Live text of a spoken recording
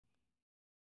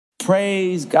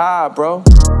Praise God, bro.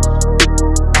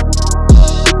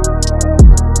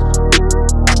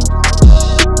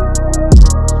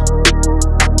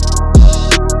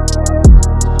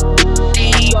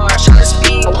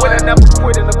 A winner never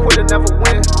quit and a quitter never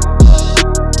win.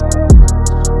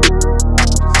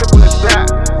 Simple as that.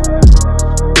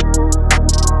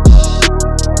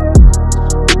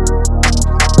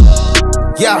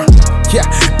 Yeah,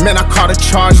 man, I caught a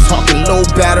charge talking low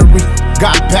battery.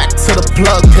 Got back to the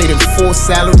plug, paid him full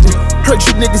salary. Heard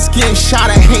you niggas getting shot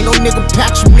at, ain't no nigga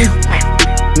patching me.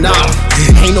 Nah,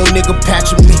 ain't no nigga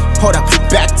patching me. Hold up,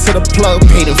 back to the plug,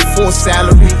 paid him full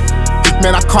salary.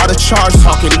 Man, I caught a charge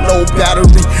talking low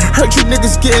battery. Heard you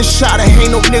niggas getting shot at, ain't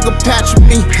no nigga patching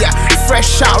me. Yeah,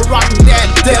 fresh out rocking that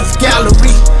death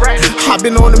gallery. I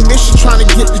been on a mission trying to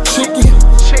get the chicken.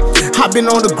 I been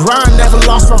on the grind, never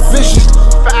lost my vision.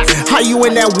 How you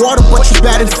in that water, but you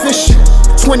bad at fishing?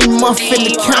 20 months in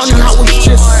the county, I was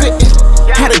just sitting.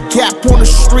 Had a gap on the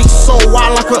street, so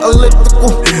wild like an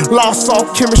elliptical. Lost all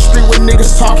chemistry with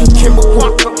niggas talking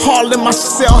chemical. All in my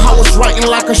cell, I was writing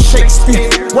like a Shakespeare.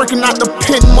 Working out the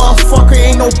pen, motherfucker,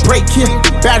 ain't no break here.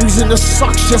 Batteries in the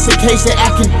socks just in case they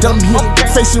acting dumb here.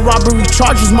 Facing robbery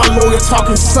charges, my lawyer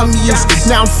talking some years.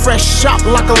 Now I'm fresh shop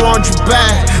like a laundry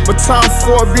bag. But time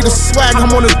for it be the swag,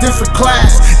 I'm on a different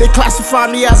class. They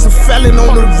classify me as a felon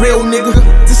on the real nigga.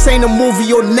 This ain't a movie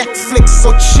or Netflix,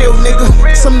 so chill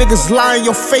nigga. Some niggas lie in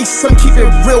your face, some keep it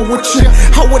real with you.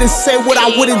 I wouldn't say what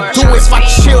I wouldn't do if I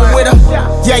chill with her.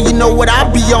 Yeah, you know what I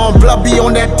be on, blood be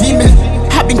on that demon.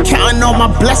 I been counting all my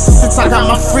blessings since I got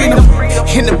my freedom.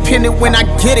 Independent when I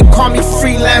get it, call me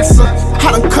freelancer.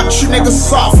 I done cut you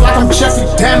niggas off like I'm Jeffrey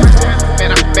Dahmer.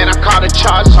 Man, I caught a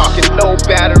charge talking low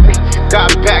battery.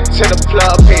 Got back to the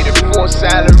plug, paid it full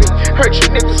salary. Heard you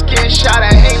niggas getting shot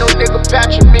at, ain't no nigga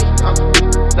patching me.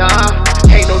 Nah,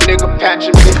 ain't no nigga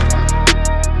patching me.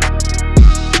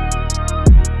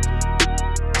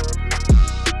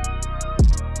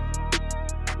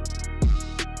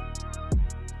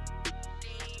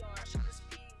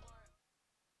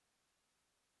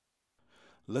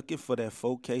 Looking for that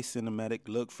 4K cinematic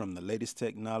look from the latest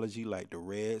technology like the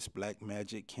Reds,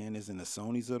 Blackmagic, Canons, and the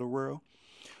Sonys of the world?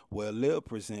 Well, Lil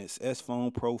presents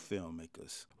S-Phone Pro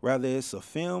Filmmakers. Whether it's a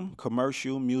film,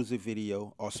 commercial, music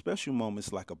video, or special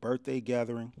moments like a birthday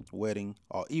gathering, wedding,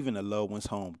 or even a loved one's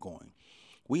homegoing,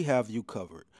 we have you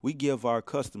covered. We give our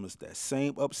customers that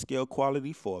same upscale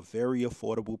quality for a very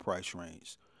affordable price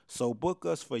range. So book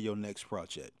us for your next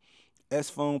project.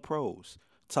 S-Phone Pros,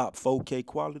 top 4K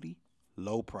quality,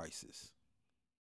 low prices.